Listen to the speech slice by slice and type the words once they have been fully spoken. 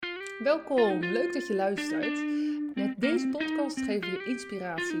Welkom, leuk dat je luistert. Met deze podcast geven we je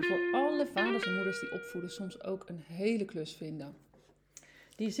inspiratie voor alle vaders en moeders die opvoeden soms ook een hele klus vinden.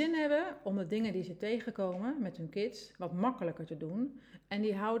 Die zin hebben om de dingen die ze tegenkomen met hun kids wat makkelijker te doen en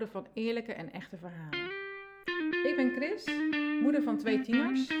die houden van eerlijke en echte verhalen. Ik ben Chris, moeder van 2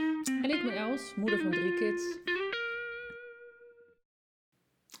 tieners. En ik ben Els, moeder van 3 kids.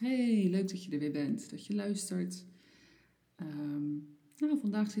 Hey, leuk dat je er weer bent, dat je luistert.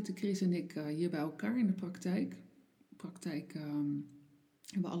 Vandaag zitten Chris en ik hier bij elkaar in de praktijk. In de praktijk hebben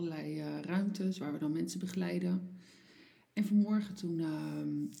we allerlei ruimtes waar we dan mensen begeleiden. En vanmorgen toen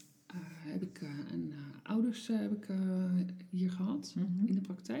heb ik ouders hier gehad in de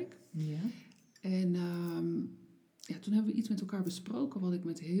praktijk. Ja. En toen hebben we iets met elkaar besproken wat ik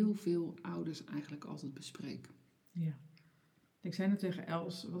met heel veel ouders eigenlijk altijd bespreek. Ja. Ik zei net tegen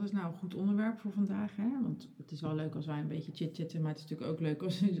Els, wat is nou een goed onderwerp voor vandaag? Hè? Want het is wel leuk als wij een beetje chit-chatten, maar het is natuurlijk ook leuk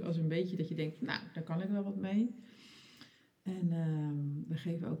als een beetje dat je denkt, nou, daar kan ik wel wat mee. En we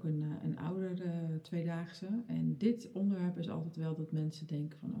geven ook een ouder tweedaagse. En dit onderwerp is altijd wel dat mensen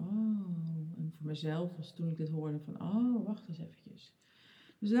denken van, en voor mezelf was toen ik dit hoorde van, wacht eens eventjes.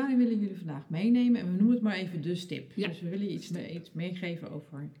 Dus daarin willen jullie vandaag meenemen en we noemen het maar even de stip. Ja. Dus we willen iets meegeven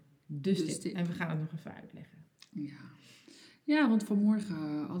over de stip. En we gaan het nog even uitleggen. Ja, want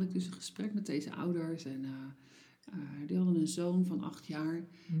vanmorgen had ik dus een gesprek met deze ouders en die hadden een zoon van 8 jaar.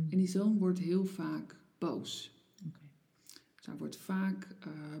 En die zoon wordt heel vaak boos. Okay. Dus hij wordt vaak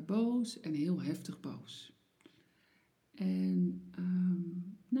boos en heel heftig boos. En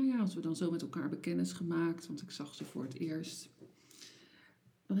als we dan zo met elkaar kennis gemaakt, want ik zag ze voor het eerst,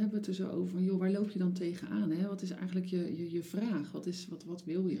 dan hebben we het er zo over van, joh, waar loop je dan tegenaan? Hè? Wat is eigenlijk je vraag? Wat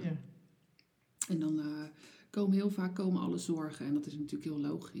wil je? Ja. En dan heel vaak alle zorgen, en dat is natuurlijk heel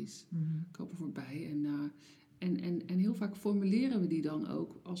logisch, komen voorbij. En heel vaak formuleren we die dan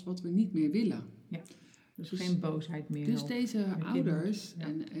ook als wat we niet meer willen. Ja. Dus geen boosheid meer. Dus deze ouders,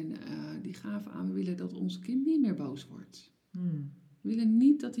 die gaven aan, we willen dat ons kind niet meer boos wordt. We willen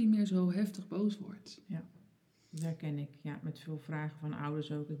niet dat hij meer zo heftig boos wordt. Ja, dat herken ik. Ja, met veel vragen van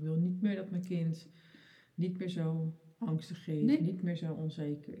ouders ook. Ik wil niet meer dat mijn kind niet meer zo angstig is, niet meer zo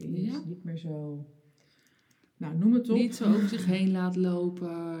onzeker is, niet meer zo... Nou, noem het op. Niet zo over zich heen laat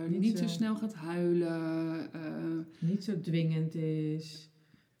lopen, niet zo snel gaat huilen. Niet zo dwingend is.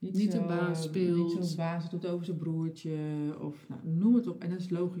 Niet een baas speelt. Niet zo'n baas doet over zijn broertje. Of noem het op. En dat is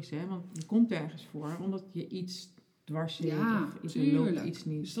logisch, hè. Want je komt ergens voor omdat je iets dwars zit. Ja, of tuurlijk. Iets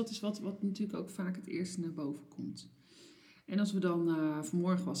niet. Dus dat is wat natuurlijk ook vaak het eerste naar boven komt. En als we dan,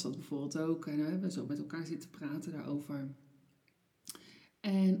 vanmorgen was dat bijvoorbeeld ook. En we hebben zo met elkaar zitten praten daarover.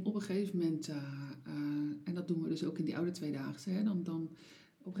 En op een gegeven moment, en dat doen we dus ook in die oude tweedaagse. Hè, dan op een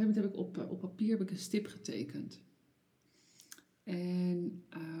gegeven moment heb ik op papier een stip getekend. En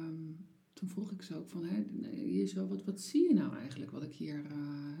toen vroeg ik zo ook van, hier zo, wat zie je nou eigenlijk wat ik hier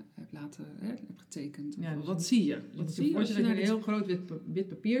heb getekend? Ja, dus wat zie je? Wat zie je als je een heel groot wit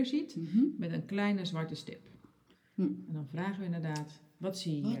papier ziet met een kleine zwarte stip? En dan vragen we inderdaad, wat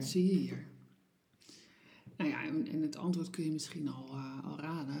zie je hier? Wat zie je hier? Nou ja, en het antwoord kun je misschien al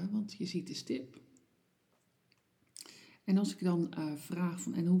raden, want je ziet de stip. En als ik dan vraag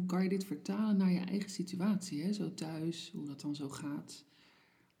van, en hoe kan je dit vertalen naar je eigen situatie, hè? Zo thuis, hoe dat dan zo gaat.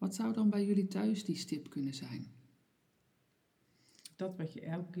 Wat zou dan bij jullie thuis die stip kunnen zijn? Dat wat je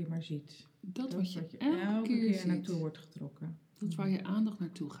elke keer maar ziet. Dat wat je elke keer ziet. Naartoe wordt getrokken. Dat is waar je aandacht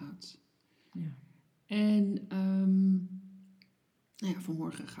naartoe gaat. Ja. En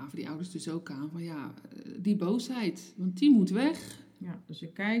vanmorgen gaven die ouders dus ook aan van die boosheid, want die moet weg. Ja, dus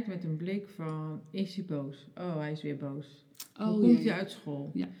je kijkt met een blik van, is hij boos? Oh, hij is weer boos. Oh, hoe komt hij uit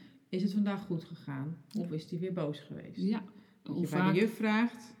school? Ja. Is het vandaag goed gegaan? Of is hij weer boos geweest? Ja. Dat je bij de juf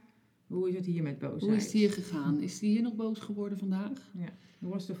vraagt, hoe is het hier met boosheid? Hoe is het hier gegaan? Is hij hier nog boos geworden vandaag? Ja. Hoe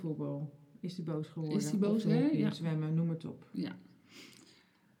was de voetbal? Is hij boos geworden? Is hij boos, hè? Ja. Zwemmen, noem het op. Ja.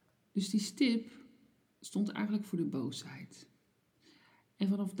 Dus die stip stond eigenlijk voor de boosheid. En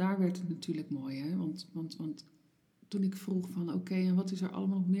vanaf daar werd het natuurlijk mooi, hè? Want toen ik vroeg van oké, en wat is er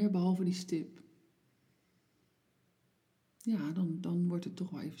allemaal nog meer behalve die stip? Ja, dan wordt het toch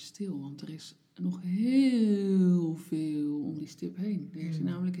wel even stil, want er is nog heel veel om die stip heen. Er is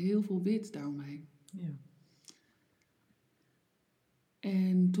namelijk heel veel wit daaromheen. Ja.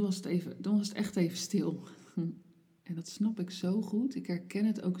 En toen was het echt even stil. En dat snap ik zo goed. Ik herken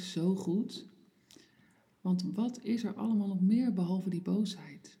het ook zo goed. Want wat is er allemaal nog meer behalve die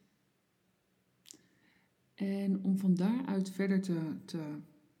boosheid? En om van daaruit verder te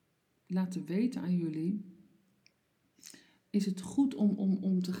laten weten aan jullie is het goed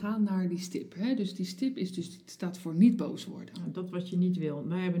om te gaan naar die stip. Hè? Dus die stip staat voor niet boos worden. Nou, dat wat je niet wil.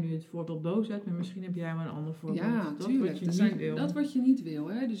 Wij hebben nu het voorbeeld boosheid, maar misschien heb jij wel een ander voorbeeld. Ja, dat tuurlijk. wat je niet wil. Dat wat je niet wil.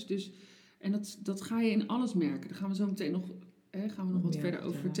 Hè? En dat ga je in alles merken. Daar gaan we zo meteen nog wat verder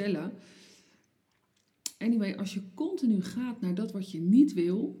over vertellen. Anyway, als je continu gaat naar dat wat je niet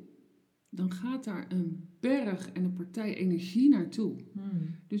wil, dan gaat daar een berg en een partij energie naartoe.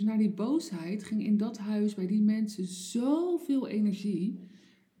 Dus naar die boosheid ging in dat huis bij die mensen zoveel energie.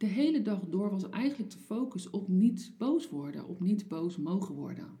 De hele dag door was eigenlijk de focus op niet boos worden, op niet boos mogen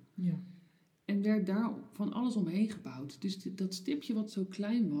worden. Ja. En werd daar van alles omheen gebouwd. Dus dat stipje wat zo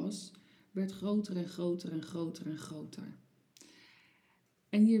klein was, werd groter en groter en groter en groter.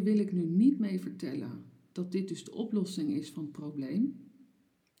 En hier wil ik nu niet mee vertellen dat dit dus de oplossing is van het probleem.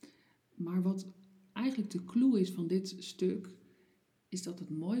 Maar wat eigenlijk de clue is van dit stuk, is dat het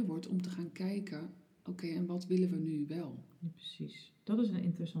mooi wordt om te gaan kijken, oké, en wat willen we nu wel? Ja, precies. Dat is een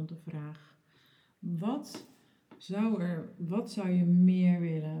interessante vraag. Wat zou je meer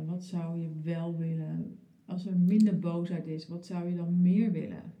willen? Wat zou je wel willen? Als er minder boosheid is, wat zou je dan meer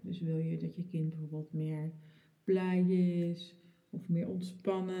willen? Dus wil je dat je kind bijvoorbeeld meer blij is? Of meer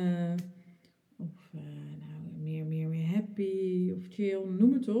ontspannen? Of meer happy? Of chill?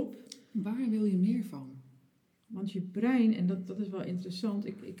 Noem het op. Waar wil je meer van? Want je brein, en dat is wel interessant.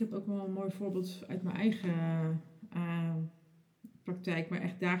 Ik heb ook wel een mooi voorbeeld uit mijn eigen praktijk, maar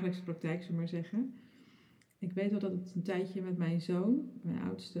echt dagelijkse praktijk, zullen we maar zeggen. Ik weet wel dat het een tijdje met mijn zoon, mijn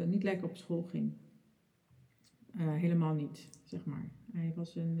oudste, niet lekker op school ging. Helemaal niet, zeg maar. Hij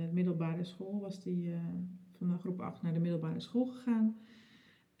was in de middelbare school, van de groep 8 naar de middelbare school gegaan.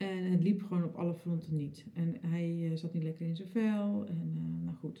 En het liep gewoon op alle fronten niet. En hij zat niet lekker in zijn vel. En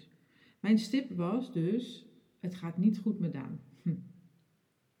nou goed. Mijn stip was dus, het gaat niet goed met Daan.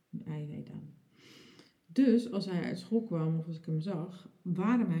 Hij heet Daan. Dus als hij uit school kwam of als ik hem zag,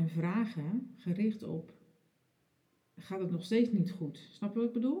 waren mijn vragen gericht op, gaat het nog steeds niet goed? Snap je wat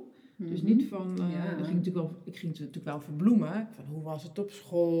ik bedoel? Mm-hmm. Dus niet van, ik ging natuurlijk wel verbloemen. Van hoe was het op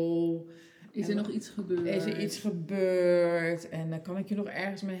school? Is er nog iets gebeurd? Is er iets gebeurd? En kan ik je nog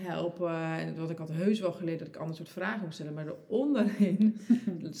ergens mee helpen? En wat ik had heus wel geleerd dat ik ander soort vragen moest stellen. Maar eronderin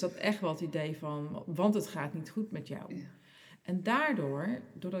zat echt wel het idee van, want het gaat niet goed met jou. Ja. En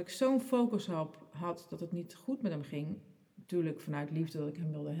doordat ik zo'n focus had dat het niet goed met hem ging. Natuurlijk vanuit liefde dat ik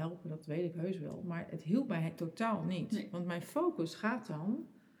hem wilde helpen, dat weet ik heus wel. Maar het hielp mij totaal niet. Nee. Want mijn focus gaat dan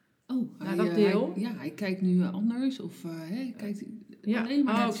naar dat deel. Hij kijkt nu anders of hij kijkt... Ja,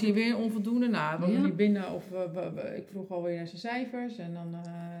 ik zie weer een onvoldoende. Nou, we niet binnen of ik vroeg alweer naar zijn cijfers. En dan,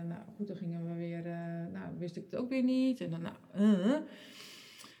 dan gingen we weer, wist ik het ook weer niet. En dan,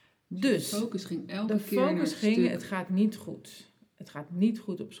 Dus, de focus ging elke keer naar het gaat niet goed. Het gaat niet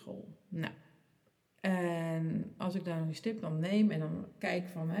goed op school. Nou, en als ik daar nog die stip dan neem en dan kijk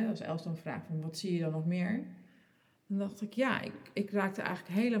van, als Els dan vraagt van, wat zie je dan nog meer? Dan dacht ik, ik raakte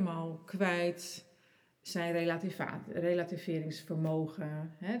eigenlijk helemaal kwijt zijn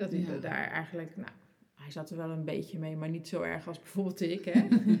relativeringsvermogen. Hè? Dat hij daar eigenlijk, hij zat er wel een beetje mee, maar niet zo erg als bijvoorbeeld ik. Hè?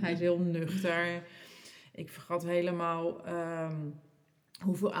 Hij is heel nuchter. Ik vergat helemaal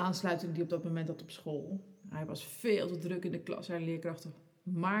hoeveel aansluiting die op dat moment had op school. Hij was veel te druk in de klas, zijn leerkrachten.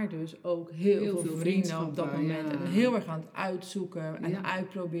 Maar dus ook heel veel vrienden op dat moment. Ja. En heel erg aan het uitzoeken en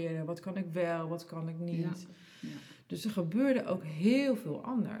uitproberen. Wat kan ik wel, wat kan ik niet. Ja. Ja. Dus er gebeurde ook heel veel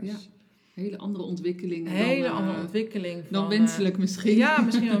anders. Ja. Hele andere ontwikkelingen. Andere ontwikkeling. Dan wenselijk misschien. Ja,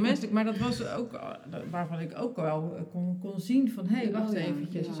 misschien wel wenselijk. Maar dat was ook waarvan ik ook wel kon zien van... wacht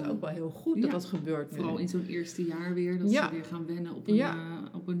eventjes. Het is ook wel heel goed dat gebeurt. Vooral in zo'n eerste jaar weer. Dat ze weer gaan wennen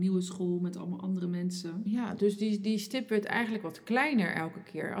op een nieuwe school met allemaal andere mensen. Ja, dus die stip werd eigenlijk wat kleiner elke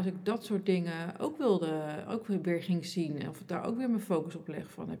keer. Als ik dat soort dingen ook weer ging zien. Of daar ook weer mijn focus op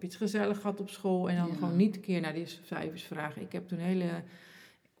leg van. Heb je het gezellig gehad op school? En dan gewoon niet een keer naar die cijfers vragen. Ik heb toen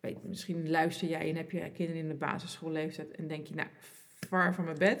misschien luister jij en heb je kinderen in de basisschoolleeftijd en denk je, far van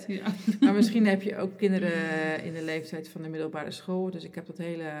mijn bed. Ja. Maar misschien heb je ook kinderen in de leeftijd van de middelbare school. Dus ik heb dat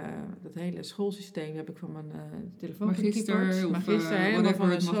hele schoolsysteem heb ik van mijn telefoon Magister, helemaal van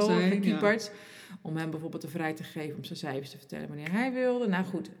mijn school gekieperd. Om hem bijvoorbeeld de vrijheid te geven om zijn cijfers te vertellen wanneer hij wilde. Nou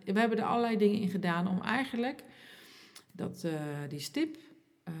goed, we hebben er allerlei dingen in gedaan om eigenlijk die stip...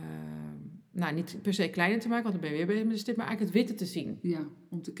 niet per se kleiner te maken, want dan ben je weer bij de stip, maar eigenlijk het witte te zien. Ja,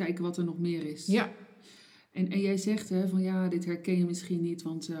 om te kijken wat er nog meer is. Ja. En jij zegt van dit herken je misschien niet,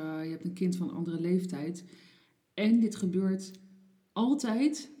 want je hebt een kind van een andere leeftijd. En dit gebeurt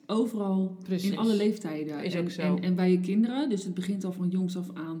altijd, overal, in alle leeftijden. Is ook zo. En bij je kinderen, dus het begint al van jongs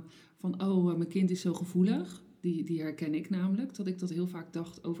af aan van, mijn kind is zo gevoelig. Die herken ik namelijk, dat ik dat heel vaak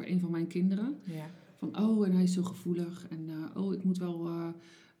dacht over een van mijn kinderen. Ja. Van, en hij is zo gevoelig. En ik moet wel...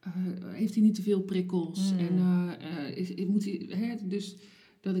 heeft hij niet te veel prikkels? En moet hij... Dus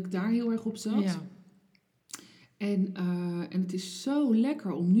dat ik daar heel erg op zat. Ja. En het is zo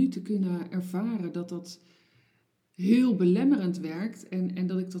lekker om nu te kunnen ervaren dat heel belemmerend werkt. En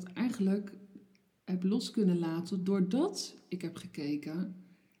dat ik dat eigenlijk heb los kunnen laten doordat ik heb gekeken.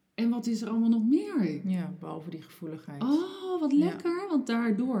 En wat is er allemaal nog meer? Ja, behalve die gevoeligheid. Oh, wat lekker. Want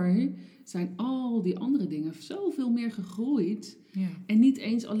daardoor zijn al die andere dingen zoveel meer gegroeid. Ja. En niet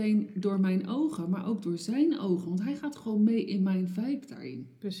eens alleen door mijn ogen, maar ook door zijn ogen. Want hij gaat gewoon mee in mijn vibe daarin.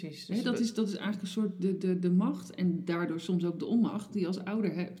 Precies. Dus Dat is eigenlijk een soort de macht en daardoor soms ook de onmacht die je als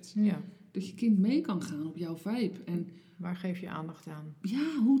ouder hebt. Ja. Dat je kind mee kan gaan op jouw vibe. En waar geef je aandacht aan?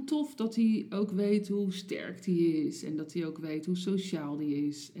 ja, hoe tof dat hij ook weet hoe sterk hij is. En dat hij ook weet hoe sociaal hij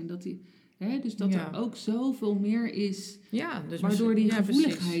is. En dat hij... dus dat er ook zoveel meer is, Dus waardoor die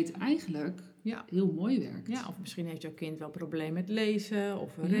gevoeligheid precies. eigenlijk heel mooi werkt. Ja, of misschien heeft jouw kind wel problemen met lezen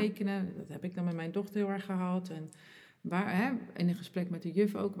of rekenen. Dat heb ik dan met mijn dochter heel erg gehad. En in een gesprek met de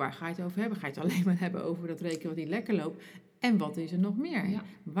juf ook, waar ga je het over hebben? Ga je het alleen maar hebben over dat rekenen wat niet lekker loopt? En wat is er nog meer? Ja.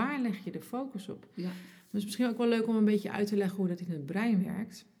 Waar leg je de focus op? Ja. Dus misschien ook wel leuk om een beetje uit te leggen hoe dat in het brein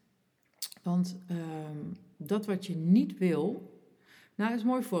werkt. Want dat wat je niet wil... Nou, dat is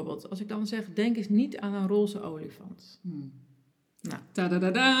een mooi voorbeeld. Als ik dan zeg, denk eens niet aan een roze olifant. Nou.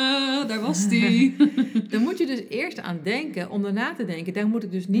 Tadadada, daar was die. Dan moet je dus eerst aan denken, om daarna te denken, daar moet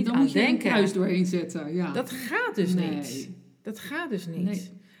ik dus niet aan denken. Dan moet je een kruis doorheen zetten, ja. Dat gaat dus niet. Dat gaat dus niet. Nee.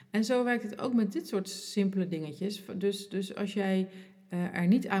 En zo werkt het ook met dit soort simpele dingetjes. Dus als jij er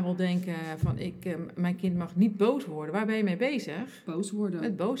niet aan wil denken van, mijn kind mag niet boos worden. Waar ben je mee bezig? Boos worden.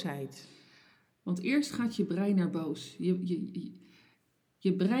 Met boosheid. Want eerst gaat je brein naar boos.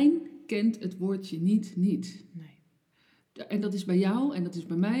 Je brein kent het woordje niet. Nee. En dat is bij jou, en dat is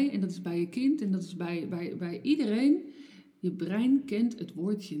bij mij, en dat is bij je kind, en dat is bij iedereen. Je brein kent het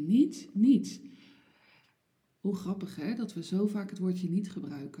woordje niet. Hoe grappig, hè, dat we zo vaak het woordje niet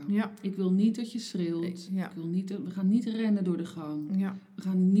gebruiken. Ja. Ik wil niet dat je schreeuwt. We gaan niet rennen door de gang. Ja. We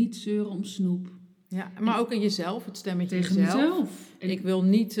gaan niet zeuren om snoep. Ja, maar ook in jezelf, het stemmetje tegen mezelf. En ik wil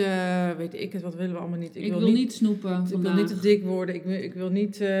niet, weet ik het, wat willen we allemaal niet? Ik wil niet snoepen vandaag. Ik wil niet te dik worden, ik wil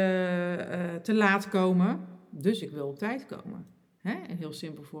niet te laat komen, dus ik wil op tijd komen. Een heel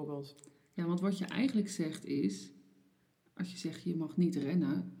simpel voorbeeld. Ja, want wat je eigenlijk zegt is, als je zegt je mag niet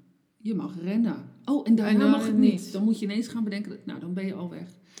rennen, je mag rennen. Oh, en daarna mag het niet. Dan moet je ineens gaan bedenken, dan ben je al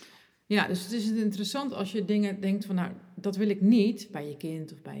weg. Ja, dus het is interessant als je dingen denkt van, nou, dat wil ik niet bij je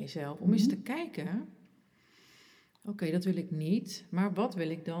kind of bij jezelf. Om eens te kijken, oké, dat wil ik niet, maar wat wil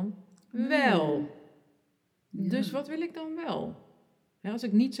ik dan wel? Ja. Dus wat wil ik dan wel? Als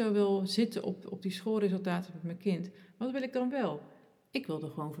ik niet zo wil zitten op die schoolresultaten met mijn kind, wat wil ik dan wel? Ik wilde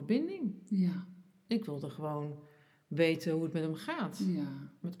gewoon verbinding. Ja. Ik wilde gewoon weten hoe het met hem gaat.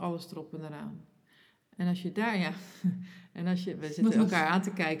 Ja. Met alles erop en eraan. En als je daar, we zitten elkaar aan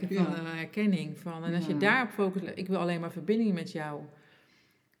te kijken van herkenning. En als je daarop focust, ik wil alleen maar verbinding met jou.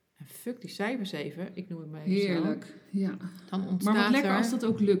 En fuck die cijfers even, ik noem het maar even heerlijk, ja. Dan ontstaat maar wat lekker als dat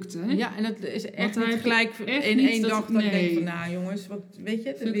ook lukt, hè? Ja, en dat is echt niet gelijk in één dag dat ik denk van, nou jongens, wat weet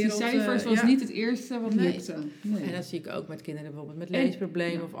je, de wereld, die cijfers was niet het eerste wat lukte. Nee. En dat zie ik ook met kinderen bijvoorbeeld met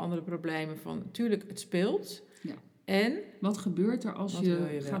leesproblemen of andere problemen. Tuurlijk, het speelt. Ja. En wat gebeurt er als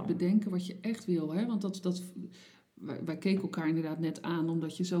je gaat bedenken wat je echt wil? Hè? Want wij keken elkaar inderdaad net aan,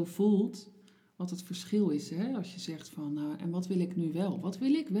 omdat je zo voelt wat het verschil is. Hè? Als je zegt van, en wat wil ik nu wel? Wat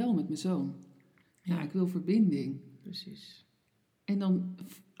wil ik wel met mijn zoon? Ja, ik wil verbinding. Precies. En dan,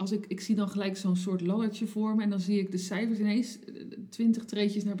 ik zie dan gelijk zo'n soort laddertje voor me en dan zie ik de cijfers ineens 20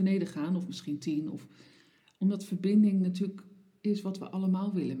 treetjes naar beneden gaan, of misschien 10. Omdat verbinding natuurlijk is wat we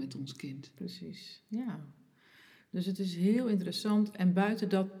allemaal willen met ons kind. Precies, ja. Dus het is heel interessant. En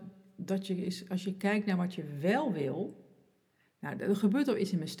buiten dat je, als je kijkt naar wat je wel wil. Nou, er gebeurt al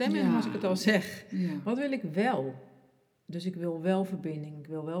iets in mijn stem als ik het al zeg. Ja. Wat wil ik wel? Dus ik wil wel verbinding. Ik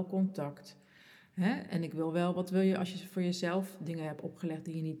wil wel contact. En ik wil wel, wat wil je als je voor jezelf dingen hebt opgelegd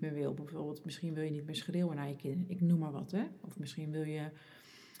die je niet meer wil? Bijvoorbeeld, misschien wil je niet meer schreeuwen naar je kinderen. Ik noem maar wat, hè. Of misschien wil je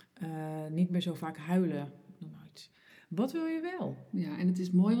niet meer zo vaak huilen. Noem maar iets. Wat wil je wel? Ja, en het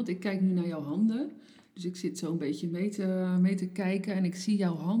is mooi, want ik kijk nu naar jouw handen. Dus ik zit zo een beetje mee te kijken en ik zie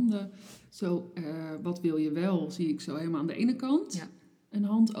jouw handen. Zo, wat wil je wel, zie ik zo helemaal aan de ene kant een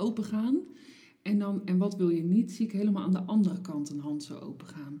hand open gaan. En wat wil je niet, zie ik helemaal aan de andere kant een hand zo open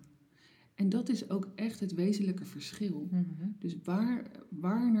gaan. En dat is ook echt het wezenlijke verschil. Mm-hmm. Dus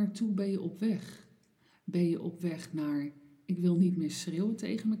waar naartoe ben je op weg? Ben je op weg naar, ik wil niet meer schreeuwen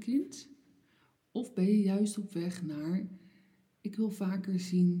tegen mijn kind? Of ben je juist op weg naar, ik wil vaker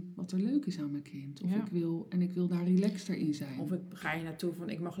zien wat er leuk is aan mijn kind. Of Ja. ik wil daar relaxter in zijn. Of ga je naartoe van,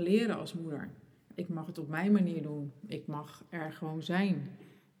 ik mag leren als moeder. Ik mag het op mijn manier doen. Ik mag er gewoon zijn.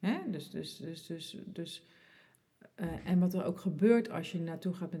 Hè? En wat er ook gebeurt als je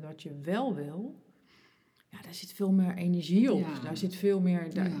naartoe gaat met wat je wel wil, ja, daar zit veel meer energie op. Ja. Daar zit veel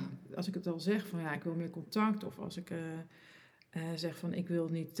meer, Ja. als ik het al zeg van ja, ik wil meer contact, of als ik zeg van ik wil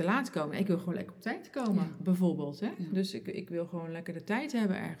niet te laat komen, ik wil gewoon lekker op tijd komen, Ja. bijvoorbeeld. Hè? Ja. Dus ik wil gewoon lekker de tijd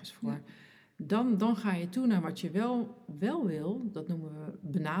hebben ergens voor. Ja. Dan ga je toe naar wat je wel wil, dat noemen we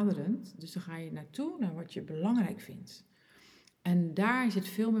benaderend. Dus dan ga je naartoe naar wat je belangrijk vindt. En daar zit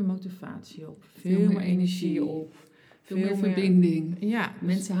veel meer motivatie op, veel meer energie op. Veel meer verbinding. Ja.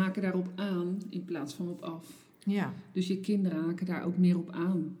 Mensen haken daarop aan in plaats van op af. Ja. Dus je kinderen haken daar ook meer op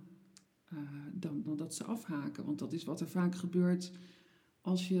aan dan dat ze afhaken. Want dat is wat er vaak gebeurt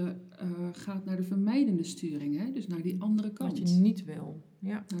als je gaat naar de vermijdende sturing. Hè? Dus naar die andere kant. Wat je niet wil.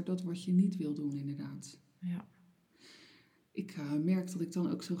 Ja. Naar dat wat je niet wil doen, inderdaad. Ja. Ik merk dat ik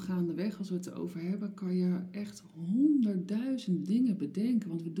dan ook zo gaandeweg, als we het erover hebben, kan je echt 100.000 dingen bedenken.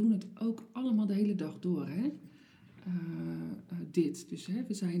 Want we doen het ook allemaal de hele dag door, hè? Dit. Dus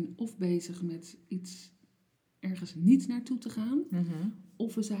we zijn of bezig met iets ergens niet naartoe te gaan,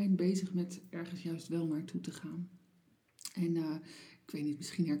 of we zijn bezig met ergens juist wel naartoe te gaan. En ik weet niet,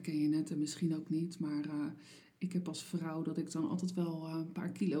 misschien herken je het en misschien ook niet, maar ik heb als vrouw dat ik dan altijd wel een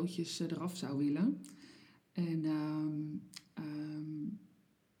paar kilootjes eraf zou willen. En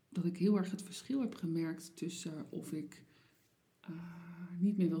dat ik heel erg het verschil heb gemerkt tussen of ik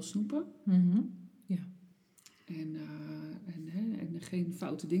niet meer wil snoepen. Ja. En geen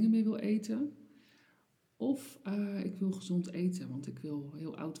foute dingen meer wil eten. Of ik wil gezond eten, want ik wil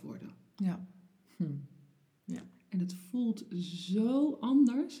heel oud worden. Ja. Ja. En het voelt zo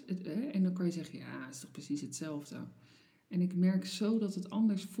anders. En dan kan je zeggen, ja, het is toch precies hetzelfde. En ik merk zo dat het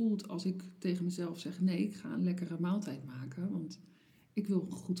anders voelt als ik tegen mezelf zeg, nee, ik ga een lekkere maaltijd maken, want ik wil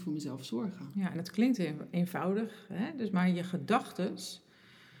goed voor mezelf zorgen. Ja, en het klinkt eenvoudig, hè? Dus maar je gedachtes,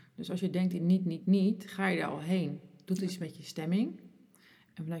 dus als je denkt in niet, ga je er al heen. Doet iets met je stemming.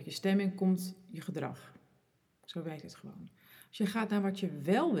 En vanuit je stemming komt je gedrag. Zo werkt het gewoon. Als je gaat naar wat je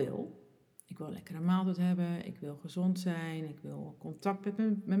wel wil, ik wil een lekkere maaltijd hebben, ik wil gezond zijn, ik wil contact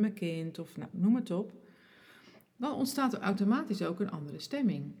met mijn kind, of nou, noem het op. Dan ontstaat er automatisch ook een andere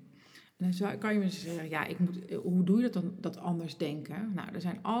stemming. En dan kan je misschien zeggen, ja, hoe doe je dat dan, dat anders denken? Nou, er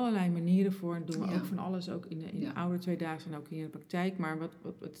zijn allerlei manieren voor. Dat doen we ook van alles, ook in de oude 2 dagen en ook in de praktijk. Maar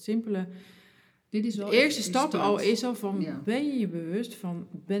wat het simpele, Dit is wel de eerste stap start. al is al van, ben je je bewust van,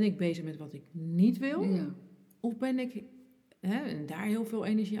 ben ik bezig met wat ik niet wil? Ja. Of ben ik, en daar heel veel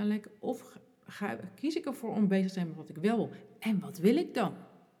energie aan lekken, of kies ik ervoor om bezig te zijn met wat ik wel wil? En wat wil ik dan?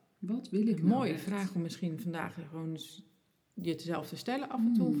 Wat wil ik Een nou mooie echt? vraag om misschien vandaag gewoon jezelf te stellen af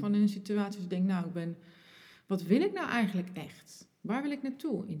en toe. Van in een situatie dat je denkt, nou, wat wil ik nou eigenlijk echt? Waar wil ik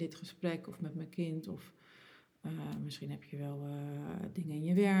naartoe in dit gesprek of met mijn kind? Of misschien heb je wel dingen in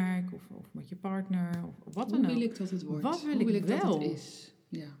je werk of met je partner of wat dan ook. Hoe wil ik dat het wordt? Wat wil Hoe ik dat wel? het is?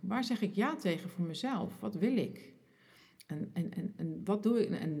 Ja. Waar zeg ik ja tegen voor mezelf? Wat wil ik? En wat doe ik?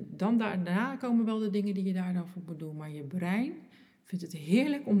 En dan daarna komen wel de dingen die je daar dan voor moet doen. Maar je brein vindt het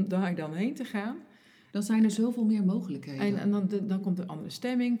heerlijk om daar dan heen te gaan. Dan zijn er zoveel meer mogelijkheden. En dan komt er andere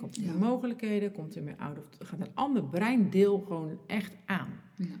stemming, komt er meer mogelijkheden, komt er meer gaat een ander breindeel gewoon echt aan.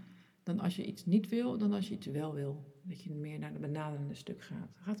 Ja. Dan als je iets niet wil, dan als je iets wel wil. Dat je meer naar de benaderende stuk gaat.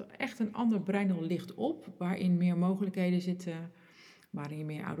 Er gaat er echt een ander breindeel licht op, waarin meer mogelijkheden zitten, waarin je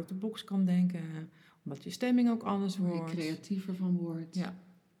meer out of the box kan denken, omdat je stemming ook anders wordt. Waar je creatiever van wordt. Ja.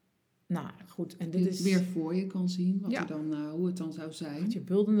 Nou, goed. En dit dit is weer voor je kan zien wat er dan, hoe het dan zou zijn. met je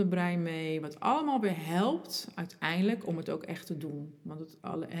beeldende brein mee, wat allemaal weer helpt uiteindelijk om het ook echt te doen. Want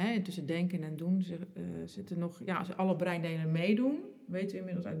tussen denken en doen zitten nog, als alle breindelen meedoen, weten we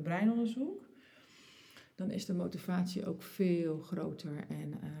inmiddels uit breinonderzoek, dan is de motivatie ook veel groter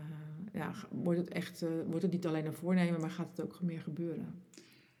en wordt het niet alleen een voornemen, maar gaat het ook meer gebeuren.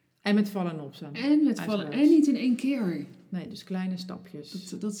 En met vallen en opstaan. En met vallen. En niet in 1 keer. Nee, dus kleine stapjes.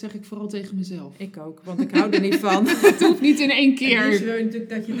 Dat zeg ik vooral tegen mezelf. Ik ook, want ik hou er niet van. Het hoeft niet in 1 keer. En is natuurlijk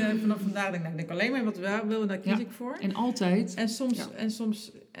dat je vanaf vandaag denkt, ik denk alleen maar wat we wel wil en daar kies ik voor. En altijd. En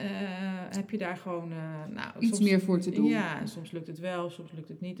soms heb je daar gewoon iets meer voor te doen. Ja, en soms lukt het wel, soms lukt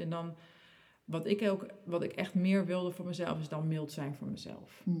het niet. En dan, wat ik echt meer wilde voor mezelf, is dan mild zijn voor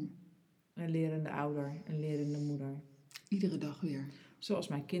mezelf. Een lerende ouder, een lerende moeder. Iedere dag weer. Zoals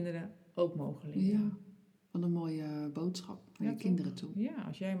mijn kinderen ook mogen leren. Ja, wat een mooie boodschap naar je kinderen toe. Ja,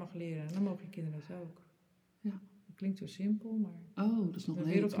 als jij mag leren, dan mogen je kinderen het ook. Ja. Dat klinkt zo simpel, maar... Oh, dat is nog een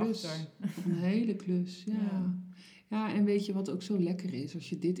hele klus. Nog een hele klus, ja. Ja, en weet je wat ook zo lekker is? Als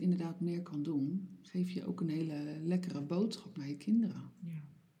je dit inderdaad meer kan doen, geef je ook een hele lekkere boodschap naar je kinderen. Ja.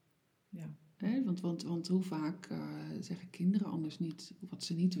 Ja. Hè? Want hoe vaak zeggen kinderen anders niet wat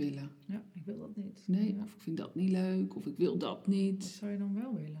ze niet willen? Ja, ik wil dat niet. Nee, Ja. of ik vind dat niet leuk, of ik wil dat Wat niet. zou je dan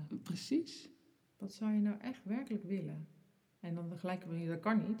wel willen? Precies. Wat zou je nou echt werkelijk willen? En dan gelijk, dat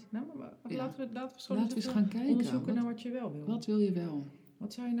kan niet. Nou, maar Ja. laten we Laten we eens gaan kijken. onderzoeken naar wat je wel wil. Wat wil je wel?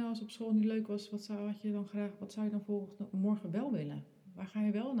 Wat zou je nou als op school niet leuk was, wat zou je dan morgen wel willen? Waar ga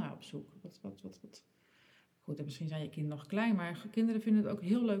je wel naar op zoek? Wat? Goed, en misschien zijn je kinderen nog klein, maar kinderen vinden het ook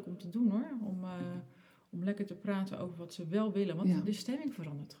heel leuk om te doen hoor. Om lekker te praten over wat ze wel willen. Want Ja. de stemming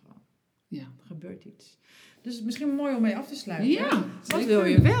verandert gewoon. Ja. Er gebeurt iets. Dus het is misschien mooi om mee af te sluiten. Ja, Wat zeker. wil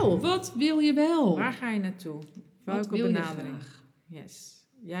je wel? Wat wil je wel? Waar ga je naartoe? Wat Welke wil je benadering? graag? Yes.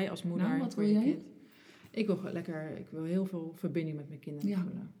 Jij als moeder. Nou, wat voor wil je jij? kind. Ik wil heel veel verbinding met mijn kinderen Ja.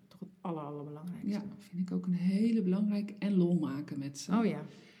 voelen. Toch het allerbelangrijkste. Ja, vind ik ook een hele belangrijke. En lol maken met ze. Oh ja.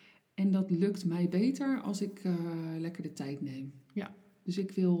 En dat lukt mij beter als ik lekker de tijd neem. Ja. Dus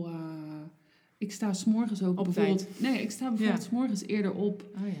ik wil... ik sta 's morgens ook Op bijvoorbeeld... Nee, ik sta bijvoorbeeld Ja. 's morgens eerder op.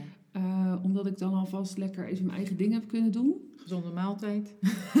 Oh ja. Omdat ik dan alvast lekker even mijn eigen ding heb kunnen doen. Gezonde maaltijd.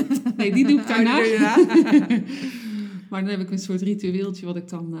 Nee, die doe ik daarna. Oh, die doe je Maar dan heb ik een soort ritueeltje wat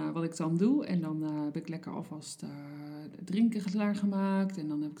ik dan doe. En dan heb ik lekker alvast drinken klaargemaakt. En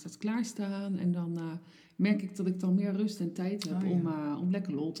dan heb ik dat klaarstaan. En dan merk ik dat ik dan meer rust en tijd heb Oh, ja. om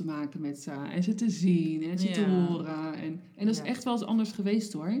lekker lol te maken met ze. En ze te zien en ze te Ja. horen. En dat is Ja. echt wel eens anders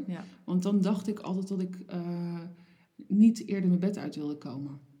geweest hoor. Ja. Want dan dacht ik altijd dat ik niet eerder mijn bed uit wilde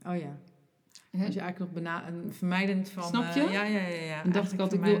komen. Oh ja. Hè? Dus je eigenlijk nog vermijdend van... Snap je? Ja. Dan dacht ik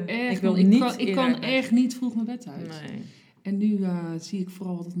altijd, ik kan echt niet vroeg mijn bed uit. Nee. En nu zie ik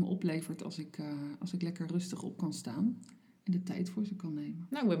vooral wat het me oplevert als ik lekker rustig op kan staan. En de tijd voor ze kan nemen.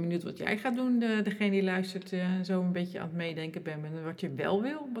 Nou, ik ben benieuwd wat jij gaat doen. Degene die luistert zo een beetje aan het meedenken bent. En wat je wel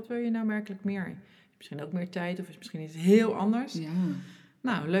wil. Wat wil je nou werkelijk meer? Misschien ook meer tijd of is misschien iets heel anders. Ja.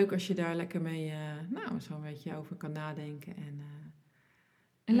 Nou, leuk als je daar lekker mee zo'n beetje over kan nadenken.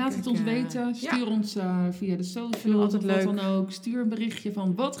 En laat het Kijk, ons weten. Stuur ons via de social Altijd of wat leuk. dan ook. Stuur een berichtje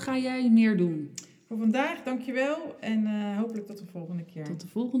van wat ga jij meer doen. Voor vandaag, dankjewel. En hopelijk tot de volgende keer. Tot de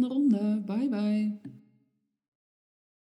volgende ronde. Bye bye.